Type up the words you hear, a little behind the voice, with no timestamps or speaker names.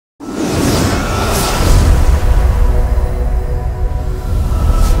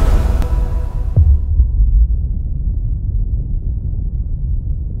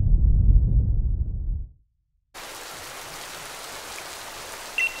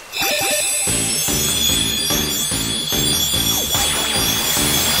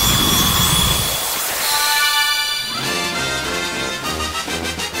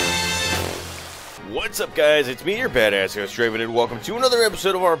What's up, guys? It's me, your badass host, Draven, and welcome to another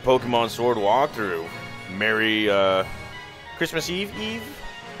episode of our Pokemon Sword walkthrough. Merry, Christmas Eve,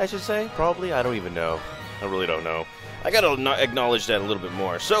 I should say? Probably? I don't even know. I really don't know. I gotta acknowledge that a little bit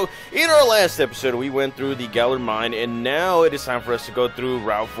more. So, in our last episode, we went through the Galar Mine, and now it is time for us to go through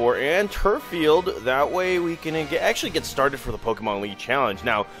Route 4 and Turf Field. That way, we can actually get started for the Pokemon League Challenge.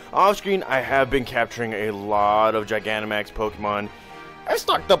 Now, off-screen, I have been capturing a lot of Gigantamax Pokemon. I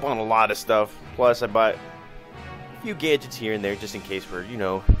stocked up on a lot of stuff. Plus, I bought a few gadgets here and there just in case for, you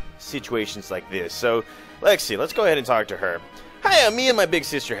know, situations like this. So, let's see. Let's go ahead and talk to her. Hi, me and my big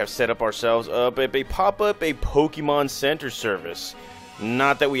sister have set up ourselves up a Pokemon Center service.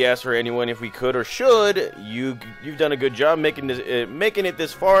 Not that we asked for anyone if we could or should. You've done a good job making it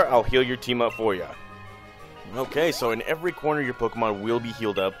this far. I'll heal your team up for you. Okay, so in every corner your Pokemon will be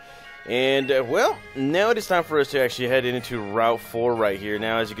healed up. And, well, now it is time for us to actually head into Route 4 right here.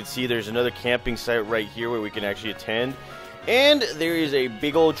 Now, as you can see, there's another camping site right here where we can actually attend. And there is a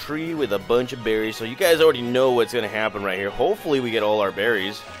big old tree with a bunch of berries, so you guys already know what's going to happen right here. Hopefully we get all our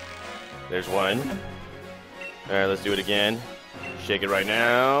berries. There's one. Alright, let's do it again. Shake it right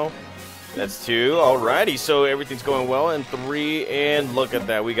now. That's two. Alrighty, so everything's going well. And three, and look at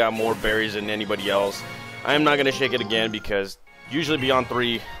that. We got more berries than anybody else. I'm not going to shake it again because usually beyond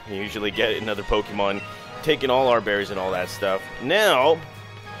three, you usually get another Pokemon taking all our berries and all that stuff. Now,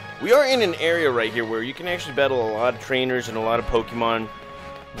 we are in an area right here where you can actually battle a lot of trainers and a lot of Pokemon,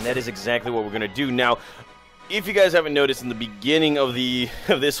 and that is exactly what we're going to do. Now, if you guys haven't noticed in the beginning of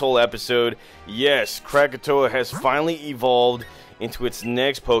this whole episode, yes, Krakatoa has finally evolved into its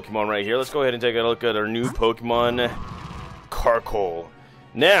next Pokemon right here. Let's go ahead and take a look at our new Pokemon, Carkol.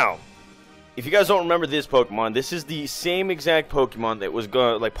 Now, if you guys don't remember this Pokemon, this is the same exact Pokemon that was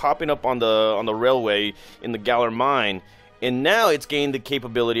popping up on the railway in the Galar Mine. And now it's gained the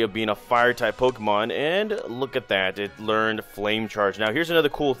capability of being a Fire-type Pokemon, and look at that, it learned Flame Charge. Now, here's another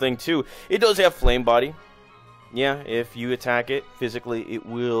cool thing, too. It does have Flame Body. Yeah, if you attack it physically, it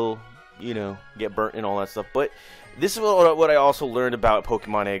will, you know, get burnt and all that stuff. But this is what I also learned about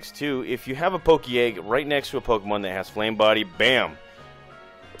Pokemon Eggs, too. If you have a Poke Egg right next to a Pokemon that has Flame Body, bam!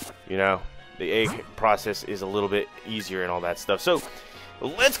 You know, the egg process is a little bit easier and all that stuff. So,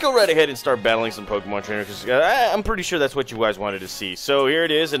 let's go right ahead and start battling some Pokemon trainers, because I'm pretty sure that's what you guys wanted to see. So here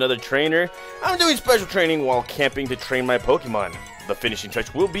it is, another trainer. I'm doing special training while camping to train my Pokemon. The finishing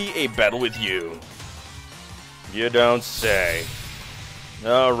touch will be a battle with you. You don't say.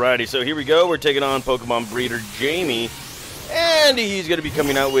 Alrighty, so here we go. We're taking on Pokemon breeder Jamie, and he's going to be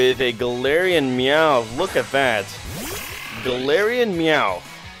coming out with a Galarian Meowth. Look at that. Galarian Meowth.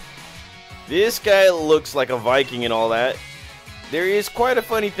 This guy looks like a Viking and all that. There is quite a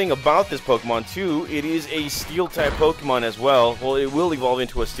funny thing about this Pokemon, too. It is a Steel-type Pokemon as well. Well, it will evolve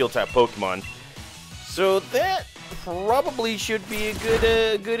into a Steel-type Pokemon. So that probably should be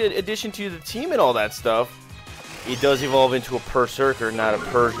a good addition to the team and all that stuff. It does evolve into a Berserker, not a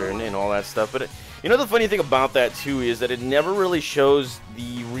Persian and all that stuff. But, you know, the funny thing about that, too, is that it never really shows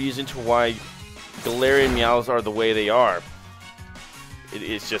the reason to why Galarian Meowths are the way they are.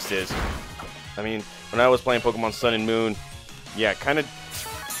 It just is. I mean, when I was playing Pokemon Sun and Moon, yeah, kind of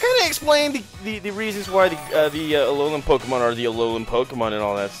explain the reasons why the Alolan Pokemon are the Alolan Pokemon and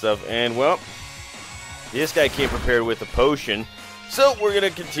all that stuff. And, well, this guy came prepared with a potion. So, we're going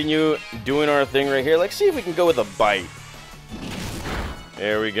to continue doing our thing right here. Let's see if we can go with a bite.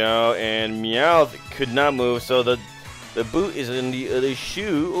 There we go. And Meowth could not move, so the boot is in the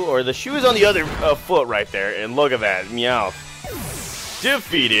shoe, or the shoe is on the other foot right there. And look at that, Meowth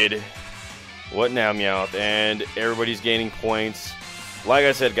defeated. What now, Meowth? And everybody's gaining points. Like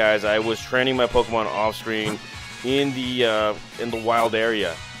I said, guys, I was training my Pokemon off-screen in the wild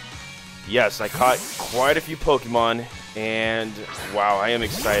area. Yes, I caught quite a few Pokemon, and wow, I am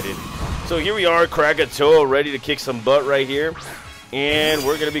excited. So here we are, Krakatoa, ready to kick some butt right here. And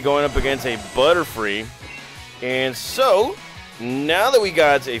we're going to be going up against a Butterfree. And so, now that we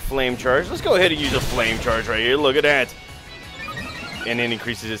got a Flame Charge, let's go ahead and use a Flame Charge right here. Look at that. And it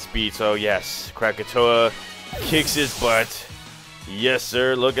increases its speed, so yes, Krakatoa kicks his butt. Yes,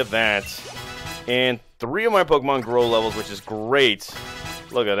 sir, look at that. And 3 of my Pokemon grow levels, which is great.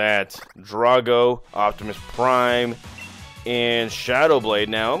 Look at that. Drago, Optimus Prime, and Shadow Blade.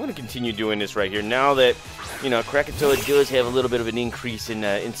 Now, I'm going to continue doing this right here. Now that, you know, Krakatoa does have a little bit of an increase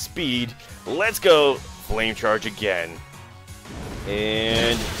in speed, let's go Flame Charge again.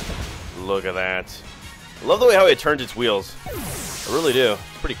 And look at that. I love the way how it turns its wheels. I really do.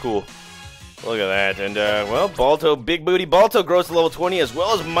 It's pretty cool. Look at that. And, well, Balto, Big Booty Balto grows to level 20, as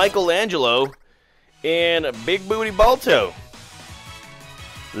well as Michelangelo and Big Booty Balto.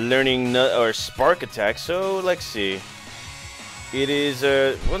 learning or spark attack. So let's see. It is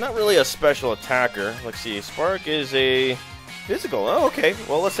well, not really a special attacker. Let's see. Spark is a physical. Oh, okay.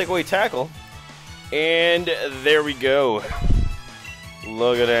 Well, let's take away tackle. And there we go.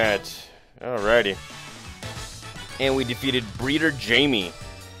 Look at that. Alrighty. And we defeated Breeder Jamie.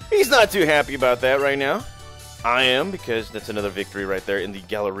 He's not too happy about that right now. I am, because that's another victory right there in the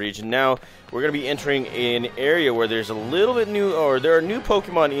Galar region. Now, we're going to be entering an area where there's a little bit new, or there are new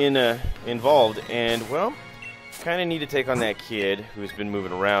Pokemon involved. And, well, kind of need to take on that kid who's been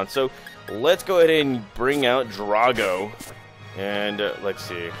moving around. So, let's go ahead and bring out Drago. And, let's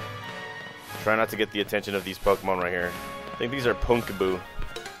see. Try not to get the attention of these Pokemon right here. I think these are Punkaboo.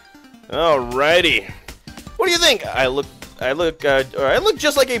 Alrighty. What do you think? I look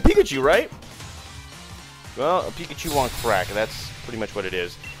just like a Pikachu, right? Well, a Pikachu on crack. That's pretty much what it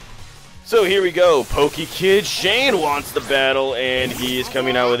is. So here we go. Poke Kid Shane wants the battle, and he is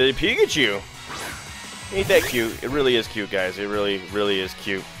coming out with a Pikachu. Ain't that cute? It really is cute, guys. It really, really is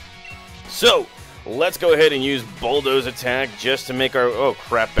cute. So, let's go ahead and use Bulldoze attack just to make our... Oh,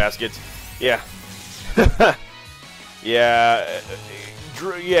 crap baskets. Yeah. Yeah,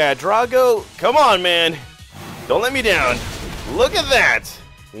 Drago, come on, man. Don't let me down. Look at that.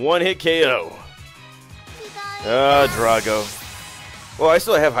 One-hit KO. Drago. Well, I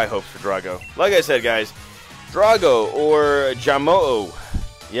still have high hopes for Drago. Like I said, guys, Drago, or Jamoo,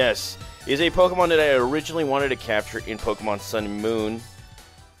 yes, is a Pokemon that I originally wanted to capture in Pokemon Sun and Moon.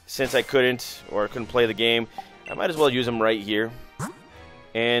 Since I couldn't play the game, I might as well use him right here.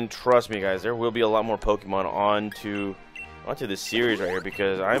 And trust me, guys, there will be a lot more Pokemon onto this series right here,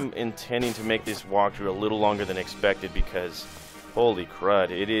 because I'm intending to make this walkthrough a little longer than expected, because holy crud,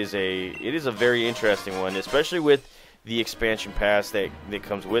 it is a very interesting one, especially with the expansion pass that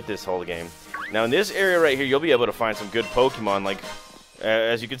comes with this whole game. Now, in this area right here, you'll be able to find some good Pokemon, like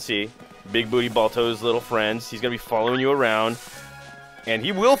as you can see, Big Booty Balto's little friends. He's gonna be following you around, and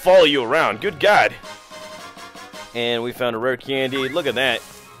he will follow you around. Good God. And we found a rare candy. Look at that.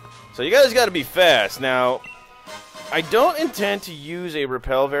 So you guys got to be fast. Now, I don't intend to use a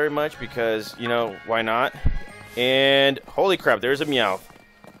repel very much because, you know, why not? And holy crap, there's a Meowth.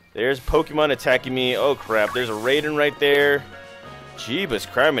 There's Pokemon attacking me. Oh crap, there's a Raiden right there. Jeebus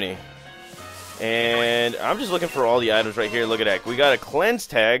criminy. And I'm just looking for all the items right here. Look at that. We got a Cleanse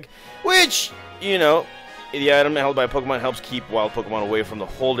Tag, which, you know, the item held by a Pokemon helps keep wild Pokemon away from the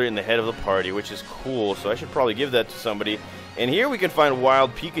holder in the head of the party, which is cool, so I should probably give that to somebody. And here we can find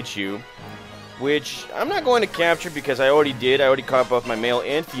Wild Pikachu, which I'm not going to capture because I already did. I already caught both my male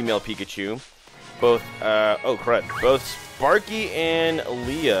and female Pikachu. Both, oh crud, both Sparky and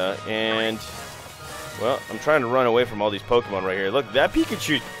Leah, and, well, I'm trying to run away from all these Pokemon right here. Look, that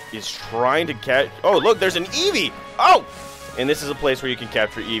Pikachu is trying to catch, oh look, there's an Eevee! Oh! And this is a place where you can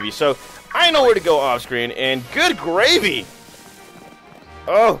capture Eevee, so I know where to go off screen, and good gravy!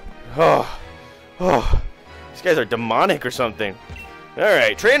 Oh, these guys are demonic or something.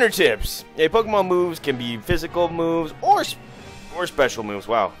 Alright, trainer tips. A Pokemon moves can be physical moves or special moves.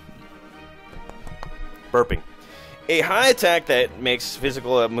 Wow. Burping. A high attack that makes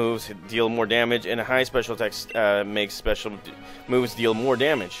physical moves deal more damage, and a high special attack makes special moves deal more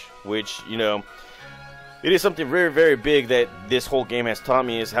damage, which, you know, it is something very, very big that this whole game has taught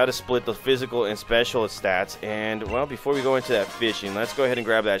me, is how to split the physical and special stats. And, well, before we go into that fishing, let's go ahead and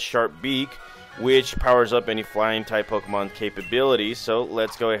grab that Sharp Beak, which powers up any flying-type Pokemon capabilities. So,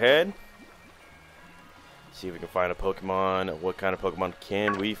 let's go ahead. See if we can find a Pokemon. What kind of Pokemon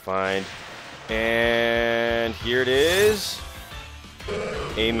can we find? And here it is.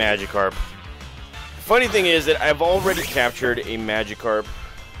 A Magikarp. Funny thing is that I've already captured a Magikarp.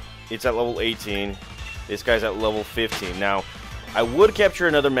 It's at level 18. This guy's at level 15. Now, I would capture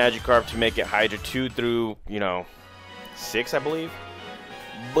another Magikarp to make it Hydra 2 through, you know, 6, I believe.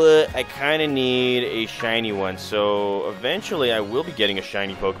 But I kind of need a shiny one. So, eventually I will be getting a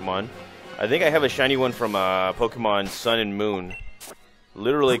shiny Pokemon. I think I have a shiny one from Pokemon Sun and Moon.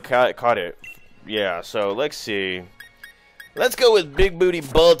 Literally caught it. Yeah, so let's see. Let's go with Big Booty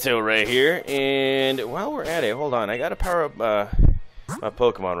Balto right here. And while we're at it, hold on. I got to power up my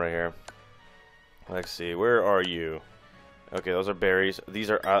Pokemon right here. Let's see, where are you? Okay, those are berries. These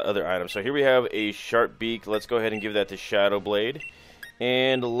are other items. So here we have a Sharp Beak. Let's go ahead and give that to Shadow Blade.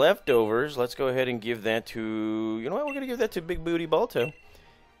 And leftovers, let's go ahead and give that to... You know what, we're going to give that to Big Booty Balto.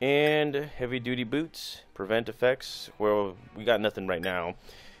 And Heavy Duty Boots. Prevent effects. Well, we got nothing right now.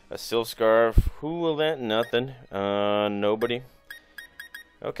 A Silph Scarf. Who will that? Nothing. Nobody.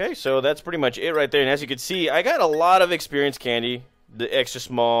 Okay, so that's pretty much it right there. And as you can see, I got a lot of experience candy. The extra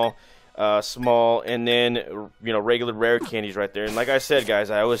small... small, and then, you know, regular rare candies right there. And like I said, guys,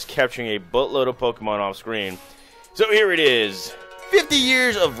 I was capturing a buttload of Pokemon off screen. So here it is. 50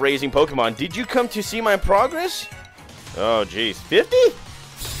 years of raising Pokemon. Did you come to see my progress? Oh, jeez. 50?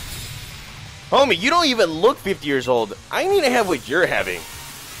 Homie, you don't even look 50 years old. I need to have what you're having.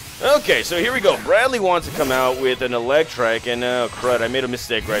 Okay, so here we go. Bradley wants to come out with an Electrike, and oh, crud, I made a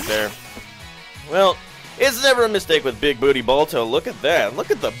mistake right there. Well, it's never a mistake with Big Booty Balto. Look at that.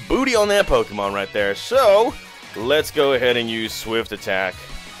 Look at the booty on that Pokemon right there. So, let's go ahead and use Swift Attack.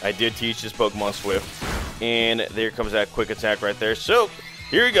 I did teach this Pokemon Swift. And there comes that Quick Attack right there. So,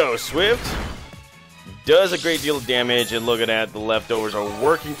 here we go. Swift does a great deal of damage. And look at that. The leftovers are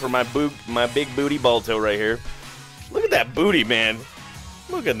working for my Big Booty Balto right here. Look at that booty, man.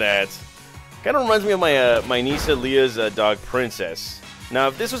 Look at that. Kind of reminds me of my niece Leah's dog, Princess. Now,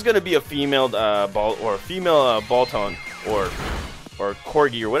 if this was going to be a female Balton or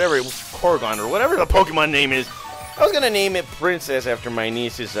Corgi or whatever, Corgon or whatever the Pokemon name is, I was going to name it Princess after my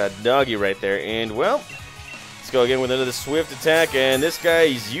niece's doggy right there. And, well, let's go again with another Swift Attack. And this guy,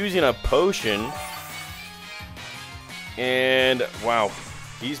 he's using a potion. And, wow,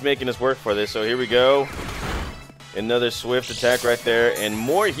 he's making us work for this. So here we go. Another Swift Attack right there. And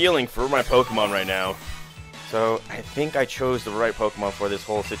more healing for my Pokemon right now. So, I think I chose the right Pokemon for this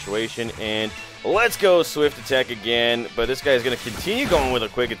whole situation, and let's go Swift Attack again, but this guy's going to continue going with a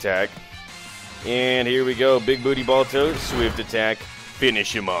Quick Attack, and here we go, Big Booty Balto, Swift Attack,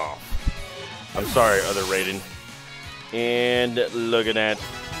 finish him off. I'm sorry, other Raiden. And look at that,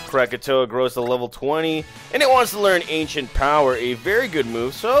 Krakatoa grows to level 20, and it wants to learn Ancient Power, a very good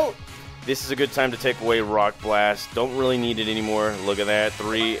move, so this is a good time to take away Rock Blast. Don't really need it anymore. Look at that,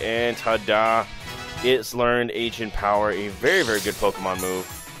 3, and ta-da. It's learned Ancient Power, a very, very good Pokemon move.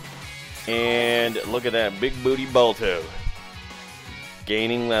 And look at that, Big Booty Balto.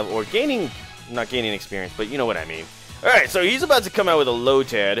 Gaining level, or not gaining experience, but you know what I mean. Alright, so he's about to come out with a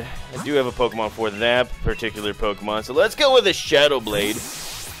Lotad. I do have a Pokemon for that particular Pokemon, so let's go with a Shadow Blade.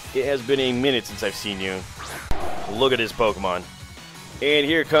 It has been a minute since I've seen you. Look at this Pokemon. And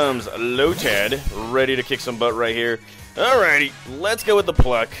here comes Lotad, ready to kick some butt right here. Alrighty, let's go with the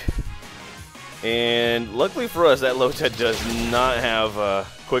Pluck. And luckily for us, that Lotad does not have a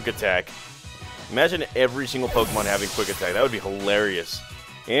Quick Attack. Imagine every single Pokemon having Quick Attack. That would be hilarious.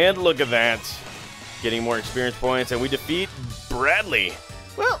 And look at that. Getting more experience points, and we defeat Bradley.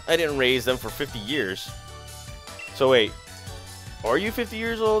 Well, I didn't raise them for 50 years. So wait, are you 50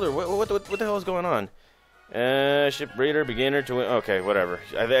 years old, or what the hell is going on? Ship Breeder, beginner to win. Okay, whatever.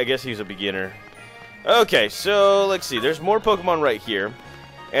 I guess he's a beginner. Okay, so let's see. There's more Pokemon right here.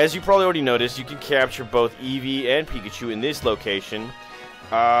 As you probably already noticed, you can capture both Eevee and Pikachu in this location.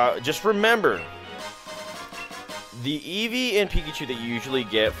 Just remember, the Eevee and Pikachu that you usually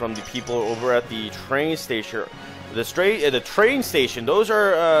get from the people over at the train station, the train station, those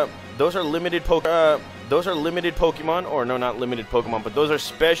are limited Pokemon, or no, not limited Pokemon, but those are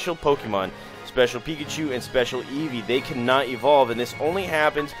special Pokemon, special Pikachu and special Eevee. They cannot evolve, and this only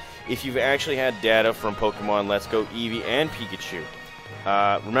happens if you've actually had data from Pokemon Let's Go Eevee and Pikachu.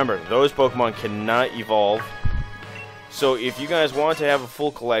 Remember, those Pokemon cannot evolve. So if you guys want to have a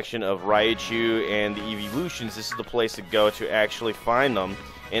full collection of Raichu and the Eeveelutions, this is the place to go to actually find them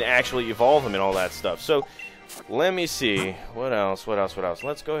and actually evolve them and all that stuff. So let me see. What else?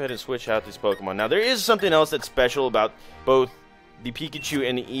 Let's go ahead and switch out these Pokemon. Now, there is something else that's special about both the Pikachu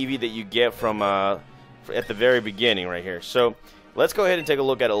and the Eevee that you get from at the very beginning right here. So let's go ahead and take a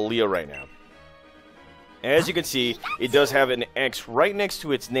look at Aaliyah right now. As you can see, it does have an X right next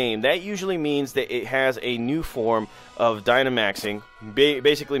to its name. That usually means that it has a new form of Dynamaxing.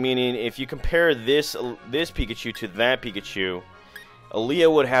 Basically meaning if you compare this Pikachu to that Pikachu,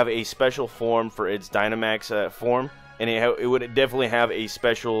 Aaliyah would have a special form for its Dynamax form, and it would definitely have a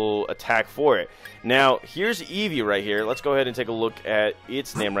special attack for it. Now, here's Eevee right here. Let's go ahead and take a look at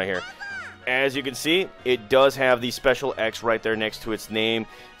its name right here. As you can see, it does have the special X right there next to its name.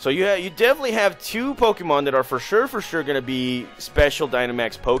 So you definitely have two Pokemon that are for sure going to be special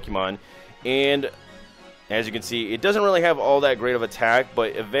Dynamax Pokemon. And as you can see, it doesn't really have all that great of attack,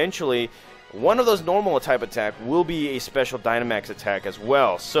 but eventually one of those normal type attack will be a special Dynamax attack as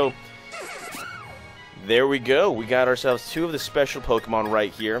well. So there we go. We got ourselves two of the special Pokemon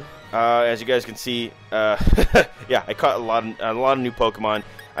right here. As you guys can see, yeah, I caught a lot of new Pokemon.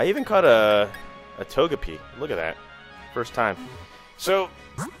 I even caught a Togepi. Look at that. First time. So,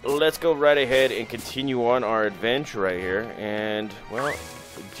 let's go right ahead and continue on our adventure right here. And, well,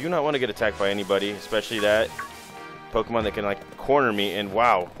 do not want to get attacked by anybody, especially that Pokemon that can, like, corner me. And,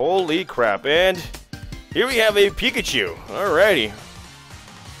 wow, holy crap. And here we have a Pikachu. Alrighty.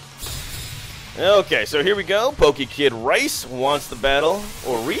 Okay, so here we go. Pokekid Rice wants the battle.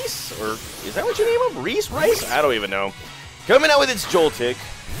 Or Reese? Or is that what you name him? Reese? Rice? I don't even know. Coming out with its Joltik.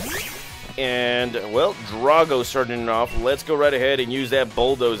 And, well, Drago starting it off. Let's go right ahead and use that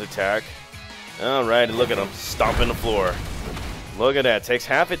Bulldoze attack. Alright, look at him. Stomping the floor. Look at that. Takes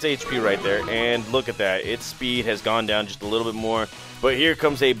half its HP right there. And look at that. Its speed has gone down just a little bit more. But here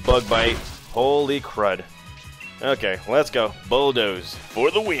comes a Bug Bite. Holy crud. Okay, let's go. Bulldoze for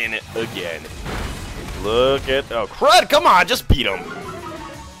the win again. Look at... Oh, crud! Come on! Just beat him.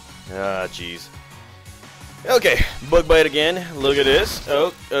 Ah, jeez. Okay, Bug Bite again. Look at this.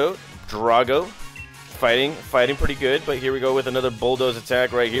 Oh, Drago. Fighting pretty good. But here we go with another Bulldoze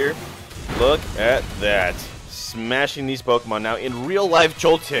attack right here. Look at that. Smashing these Pokemon. Now, in real life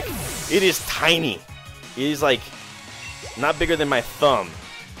Joltik, it is tiny. It is like not bigger than my thumb.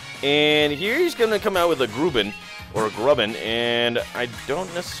 And here he's going to come out with a Grubbin, or a Grubbin, and I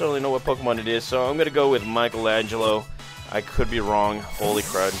don't necessarily know what Pokemon it is, so I'm going to go with Michelangelo. I could be wrong. Holy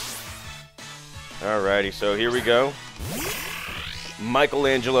crud. Alrighty, so here we go.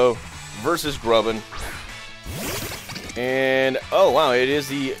 Michelangelo versus Grubbin. And, oh wow, it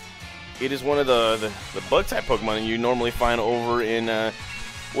is one of the bug type Pokemon you normally find over in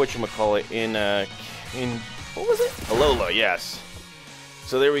whatchamacallit, in what was it? Alola, yes.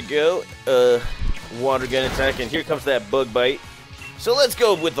 So there we go. Water gun attack, and here comes that Bug Bite. So let's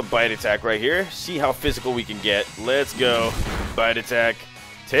go with the Bite attack right here. See how physical we can get. Let's go. Bite attack.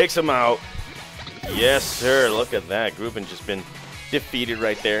 Takes him out. Yes, sir. Look at that. Grubbin just been defeated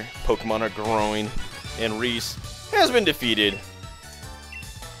right there. Pokemon are growing. And Reese has been defeated.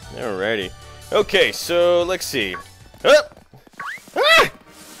 Alrighty. Okay, so let's see. Ah!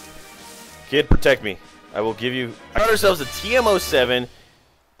 Kid, protect me. I will give you... I got ourselves a TM07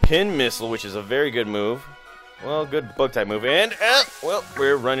 Pin Missile, which is a very good move. Well, good bug type move. And, well,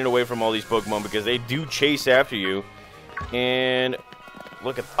 we're running away from all these Pokemon because they do chase after you. And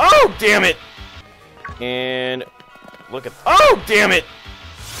look at... Oh, damn it! And look at... Oh, damn it!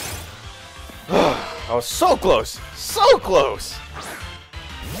 I was so close. So close!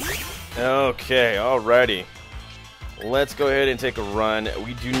 Okay, alrighty. Let's go ahead and take a run.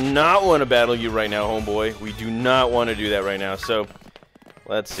 We do not want to battle you right now, homeboy. We do not want to do that right now. So,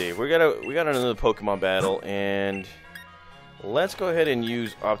 let's see. We got another Pokemon battle, and let's go ahead and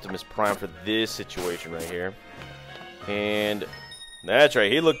use Optimus Prime for this situation right here. And that's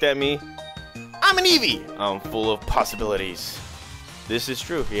right. He looked at me. I'm an Eevee. I'm full of possibilities. This is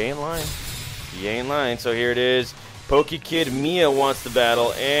true. He ain't lying. He ain't lying. So here it is. Pokekid Mia wants the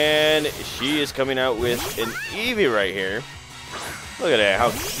battle, and she is coming out with an Eevee right here. Look at that, how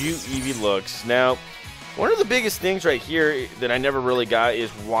cute Eevee looks. Now, one of the biggest things right here that I never really got is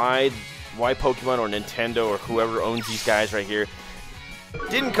why Pokemon or Nintendo or whoever owns these guys right here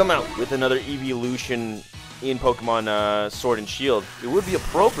didn't come out with another Eeveelution in Pokemon Sword and Shield. It would be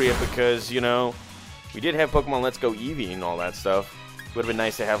appropriate because, you know, we did have Pokemon Let's Go Eevee and all that stuff. It would have been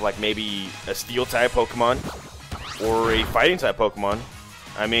nice to have, like, maybe a Steel-type Pokemon or a Fighting-type Pokemon.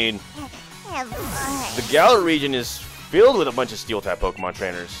 I mean, the Galar region is filled with a bunch of Steel-type Pokemon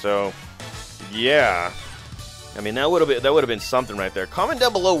trainers, so yeah. I mean, that would have been something right there. Comment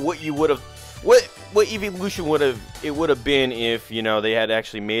down below what you would have, what evolution would have been if, you know, they had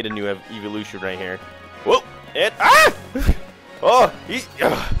actually made a new evolution right here. Whoa! And oh,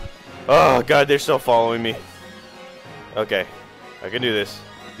 oh god, they're still following me. Okay, I can do this.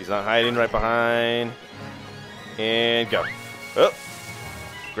 He's not hiding right behind. And go. Oh.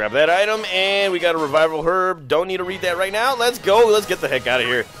 Grab that item, and we got a Revival Herb. Don't need to read that right now. Let's go. Let's get the heck out of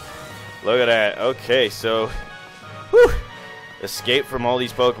here. Look at that. Okay, so whew, escape from all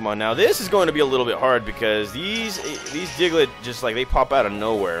these Pokemon. Now, this is going to be a little bit hard because these Diglett just, like, they pop out of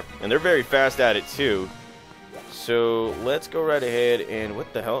nowhere. And they're very fast at it, too. So, let's go right ahead and...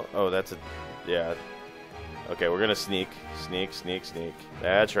 What the hell? Oh, that's a... Yeah. Okay, we're going to sneak. Sneak, sneak, sneak.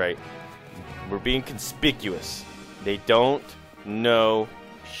 That's right. We're being conspicuous. They don't know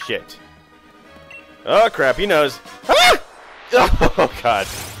shit. Oh, crap. He knows. Ah! Oh, God.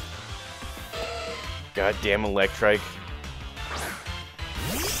 Goddamn Electrike.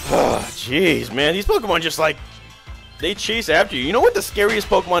 Oh, jeez, man. These Pokemon just, like, they chase after you. You know what the scariest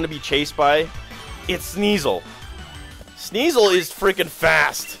Pokemon to be chased by? It's Sneasel. Sneasel is freaking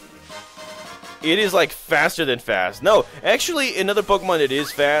fast. It is, like, faster than fast. No, actually, another Pokemon that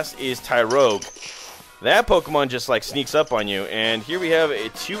is fast is Tyrogue. That Pokemon just, like, sneaks up on you. And here we have a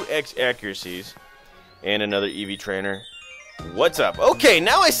 2x accuracies. And another Eevee trainer. What's up? Okay,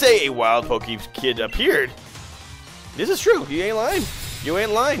 now I say a wild Pokekid appeared. This is true. You ain't lying. You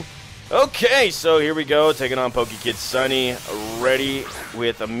ain't lying. Okay, so here we go. Taking on Pokekid Sunny. Ready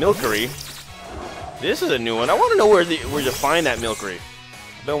with a Milcery. This is a new one. I want to know where to find that Milcery.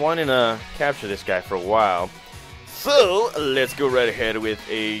 I've been wanting to capture this guy for a while. So, let's go right ahead with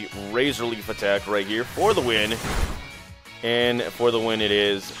a Razor Leaf attack right here for the win. And for the win it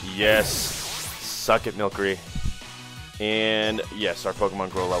is. Yes. Suck it, Milcery. And yes, our Pokemon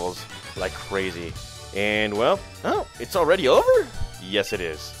grow levels like crazy. And well, oh, it's already over? Yes, it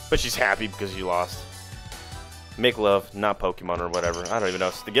is. But she's happy because you lost. Make love, not Pokemon or whatever. I don't even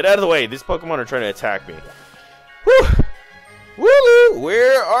know. Get out of the way. These Pokemon are trying to attack me. Whew. Wooloo,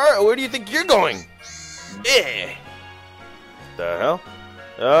 where do you think you're going? Eh. The hell?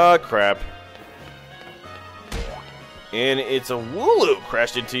 Oh, crap. And it's a Wooloo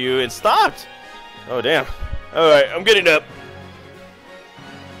crashed into you and stopped. Oh, damn. Alright, I'm getting up.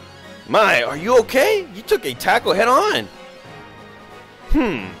 My, are you okay? You took a tackle head on.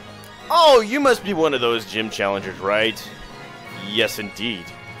 Oh, you must be one of those gym challengers, right? Yes, indeed.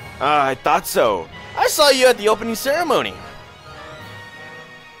 I thought so. I saw you at the opening ceremony.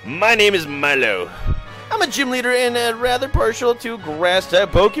 My name is Milo. I'm a gym leader and rather partial to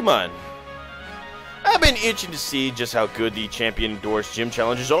grass-type Pokemon. I've been itching to see just how good the champion-endorsed gym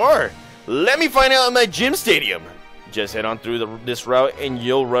challengers are. Let me find out in my gym stadium. Just head on through this route and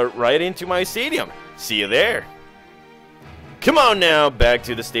you'll run right into my stadium. See you there. Come on now, back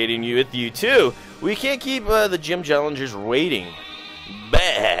to the stadium with you too. We can't keep the gym challengers waiting.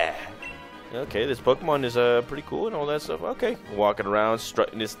 Bah. Okay, this Pokemon is pretty cool and all that stuff. Okay, walking around,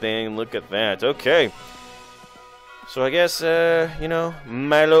 strutting this thing. Look at that. Okay. So I guess, you know,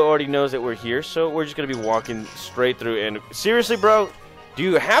 Milo already knows that we're here, so we're just going to be walking straight through. And seriously, bro, do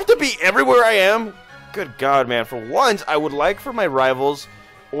you have to be everywhere I am? Good God, man. For once, I would like for my rivals,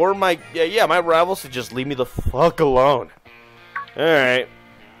 or my rivals to just leave me the fuck alone. Alright.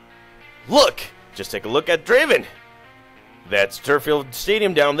 Look! Just take a look at Draven. That's Turffield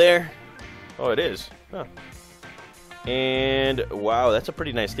Stadium down there. Oh, it is. Huh. And, wow, that's a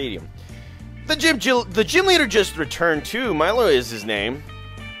pretty nice stadium. The gym leader just returned too. Milo is his name.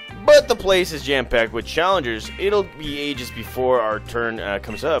 But the place is jam-packed with challengers. It'll be ages before our turn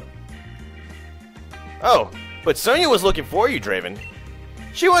comes up. Oh, but Sonia was looking for you, Draven.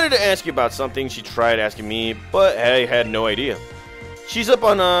 She wanted to ask you about something. She tried asking me, but I had no idea. She's up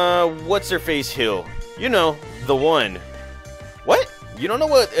on, what's-her-face hill. You know, the one. What? You don't know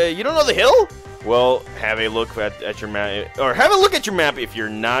what, you don't know the hill? Well, have a look at your map, or have a look at your map if you're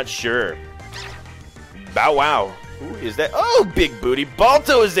not sure. Bow wow. Who is that? Oh, big booty.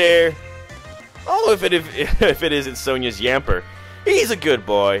 Balto is there. Oh, if it isn't Sonia's Yamper. He's a good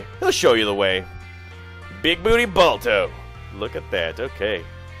boy. He'll show you the way. Big booty Balto. Look at that. Okay.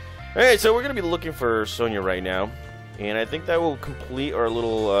 Alright, so we're going to be looking for Sonia right now. And I think that will complete our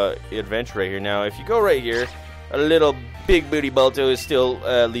little adventure right here. Now, if you go right here, a little big booty Balto is still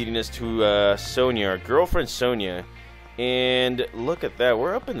leading us to Sonia, our girlfriend Sonia. And look at that.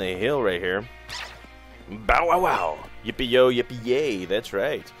 We're up in the hill right here. Bow wow wow. Yippee yo, yippee yay. That's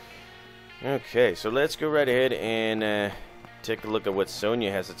right. Okay, so let's go right ahead and take a look at what Sonia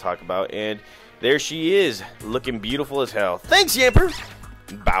has to talk about. And there she is, looking beautiful as hell. Thanks, Yamper.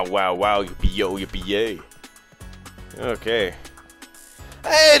 Bow wow wow, yippee yo, yippee yay. Okay.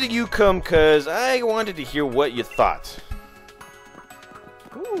 I had you come because I wanted to hear what you thought.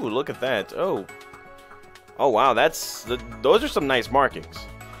 Ooh, look at that. Oh. Oh wow, those are some nice markings.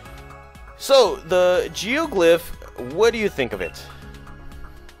 So, the Geoglyph, what do you think of it?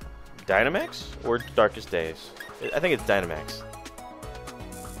 Dynamax or Darkest Days? I think it's Dynamax.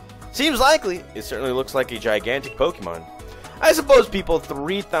 Seems likely. It certainly looks like a gigantic Pokemon. I suppose people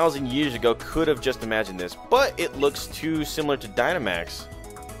 3,000 years ago could have just imagined this, but it looks too similar to Dynamax.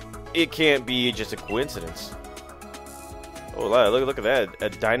 It can't be just a coincidence. Oh, look at that. A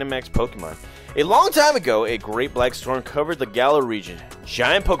Dynamax Pokemon. A long time ago, a great black storm covered the Galar region.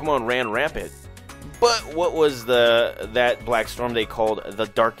 Giant Pokemon ran rampant. But what was that black storm they called the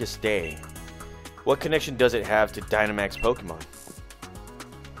Darkest Day? What connection does it have to Dynamax Pokemon?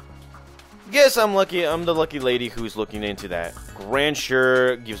 Guess I'm lucky. I'm the lucky lady who's looking into that. Gran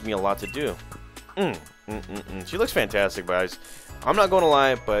sure gives me a lot to do. She looks fantastic, guys. I'm not going to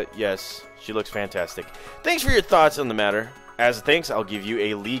lie, but yes, she looks fantastic. Thanks for your thoughts on the matter. As thanks, I'll give you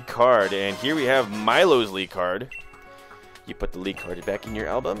a lead card. And here we have Milo's lead card. You put the lead card back in your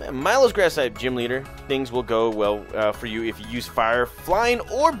album. And Milo's grass-type gym leader. Things will go well for you if you use fire, flying,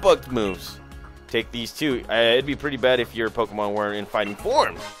 or bugged moves. Take these two. It'd be pretty bad if your Pokemon weren't in fighting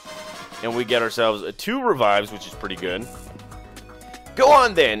form. And we get ourselves 2 revives, which is pretty good. Go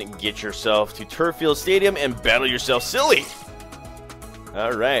on then, get yourself to Turffield Stadium and battle yourself silly.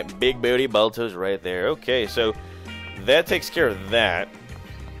 Alright, big booty Balto's right there. Okay, so that takes care of that.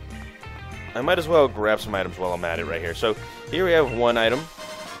 I might as well grab some items while I'm at it right here. So here we have one item,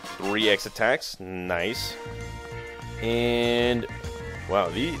 3x attacks, nice. And wow,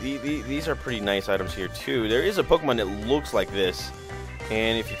 these are pretty nice items here too. There is a Pokemon that looks like this,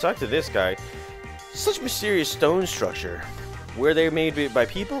 and if you talk to this guy, such mysterious stone structure. Were they made by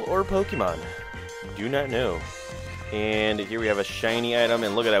people or Pokemon? Do not know. And here we have a shiny item,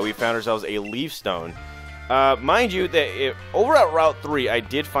 and look at that, we found ourselves a Leaf Stone. Mind you, that over at Route 3, I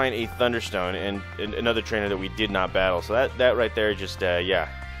did find a Thunderstone and another trainer that we did not battle. So that right there, just yeah,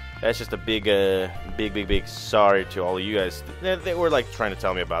 that's just a big sorry to all of you guys. They were like trying to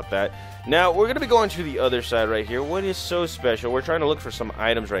tell me about that. Now we're gonna be going to the other side right here. What is so special? We're trying to look for some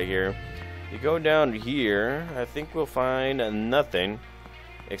items right here. You go down here, I think we'll find nothing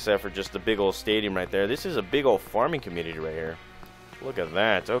except for just the big old stadium right there. This is a big old farming community right here. Look at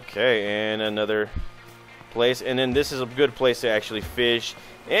that. Okay, and another place, and then this is a good place to actually fish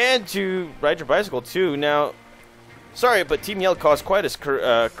and to ride your bicycle too. Now, sorry, but Team Yell caused quite a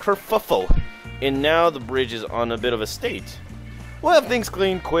kerfuffle, and now the bridge is on a bit of a state. We'll have things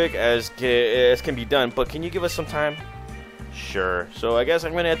cleaned quick as can be done, but can you give us some time? Sure. So I guess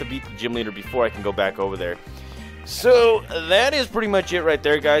I'm gonna have to beat the gym leader before I can go back over there. So that is pretty much it right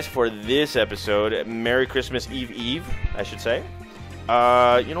there, guys, for this episode. Merry Christmas Eve, I should say.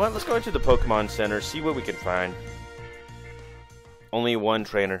 You know what? Let's go into the Pokemon Center, see what we can find. Only one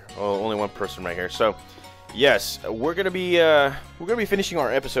trainer, only one person right here. So, yes, we're gonna be finishing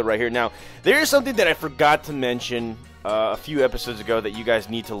our episode right here. Now, there is something that I forgot to mention a few episodes ago that you guys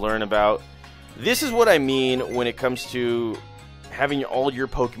need to learn about. This is what I mean when it comes to having all your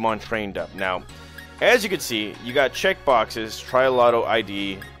Pokemon trained up. Now, as you can see, you got check boxes, try a Lotto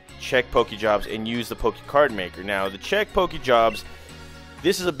ID, check Pokejobs, and use the Pokecard Maker. Now, the check Pokejobs,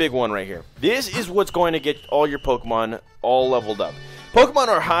 this is a big one right here. This is what's going to get all your Pokemon all leveled up. Pokemon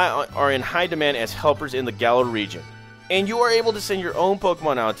are in high demand as helpers in the Galar region, and you are able to send your own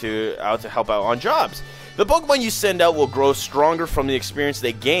Pokemon out to help out on jobs. The Pokemon you send out will grow stronger from the experience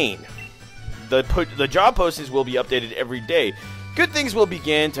they gain. The job postings will be updated every day. Good things will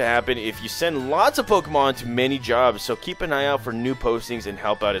begin to happen if you send lots of Pokemon to many jobs, so keep an eye out for new postings and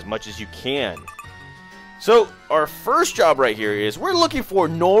help out as much as you can. So, our first job right here is we're looking for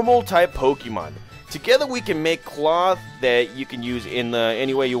normal type Pokemon. Together we can make cloth that you can use in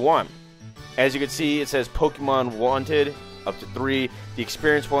any way you want. As you can see, it says Pokemon wanted, up to 3. The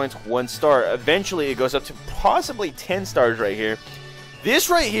experience points, 1 star. Eventually it goes up to possibly 10 stars right here. This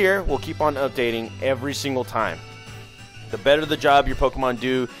right here will keep on updating every single time. The better the job your Pokemon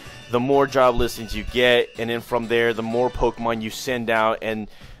do, the more job listings you get, and then from there, the more Pokemon you send out, and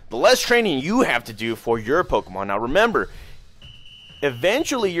the less training you have to do for your Pokemon. Now remember,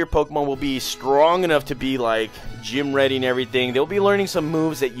 eventually your Pokemon will be strong enough to be like gym ready and everything. They'll be learning some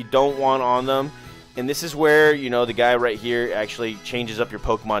moves that you don't want on them, and this is where, you know, the guy right here actually changes up your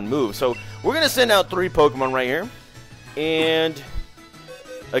Pokemon moves. So we're going to send out 3 Pokemon right here, and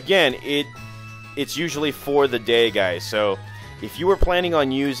again, it's usually for the day, guys. So if you were planning on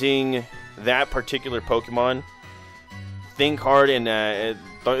using that particular Pokemon, think hard and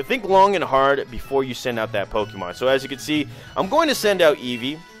think long and hard before you send out that Pokemon. So as you can see, I'm going to send out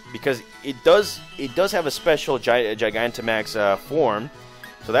Eevee because it does have a special Gigantamax form.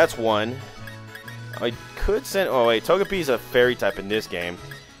 So that's one. I could send. Oh wait, Togepi is a fairy type in this game.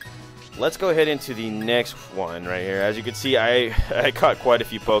 Let's go ahead into the next one right here. As you can see, I caught quite a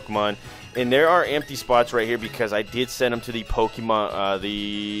few Pokemon. And there are empty spots right here because I did send them to the Pokemon,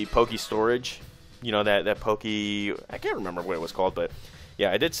 the Poke Storage. You know, that Poke, I can't remember what it was called, but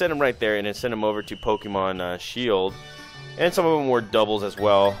yeah, I did send them right there, and then send them over to Pokemon Shield. And some of them were doubles as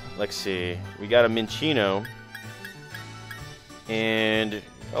well. Let's see, we got a Missingno. And,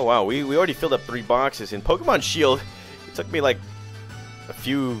 oh wow, we already filled up 3 boxes. In Pokemon Shield, it took me like a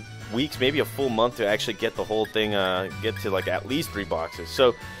few weeks, maybe a full month to actually get the whole thing, get to like at least 3 boxes.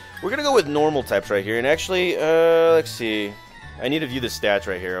 So we're gonna go with normal types right here, and actually, let's see. I need to view the stats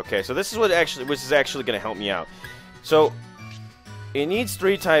right here. Okay, so this is which is actually gonna help me out. So it needs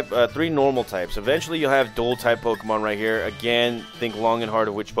 3 normal types. Eventually, you'll have dual type Pokemon right here. Again, think long and hard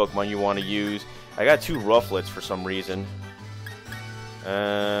of which Pokemon you want to use. I got 2 Rufflets for some reason.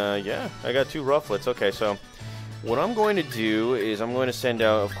 Yeah, I got 2 Rufflets. Okay, so what I'm going to do is I'm going to send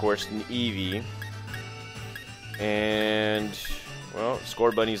out, of course, an Eevee, and well,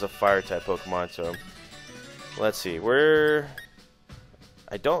 Scorbunny's a fire type Pokemon, so let's see. Well,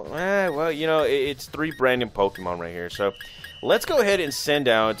 you know, it's 3 brand new Pokemon right here, so let's go ahead and send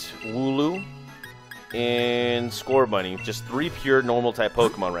out Wooloo and Scorbunny, just 3 pure normal type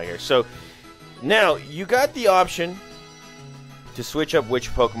Pokemon right here. So now you got the option to switch up which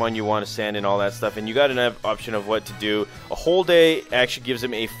Pokemon you want to send and all that stuff, and you got an option of what to do. A whole day actually gives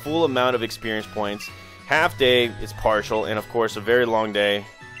them a full amount of experience points. Half day is partial, and of course a very long day.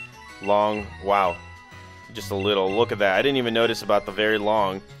 Long, wow, just a little. Look at that. I didn't even notice about the very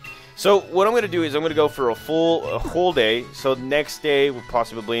long. So what I'm going to do is I'm going to go for a whole day. So next day,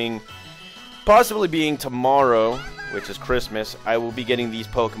 possibly being tomorrow, which is Christmas, I will be getting these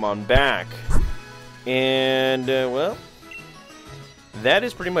Pokemon back. And well, that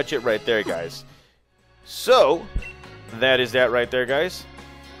is pretty much it right there, guys. So that is that right there, guys.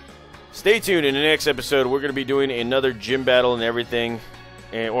 Stay tuned. In the next episode, we're going to be doing another gym battle and everything.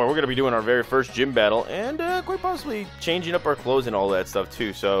 Or we're going to be doing our very first gym battle. And quite possibly changing up our clothes and all that stuff,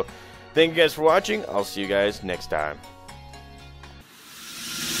 too. So thank you guys for watching. I'll see you guys next time.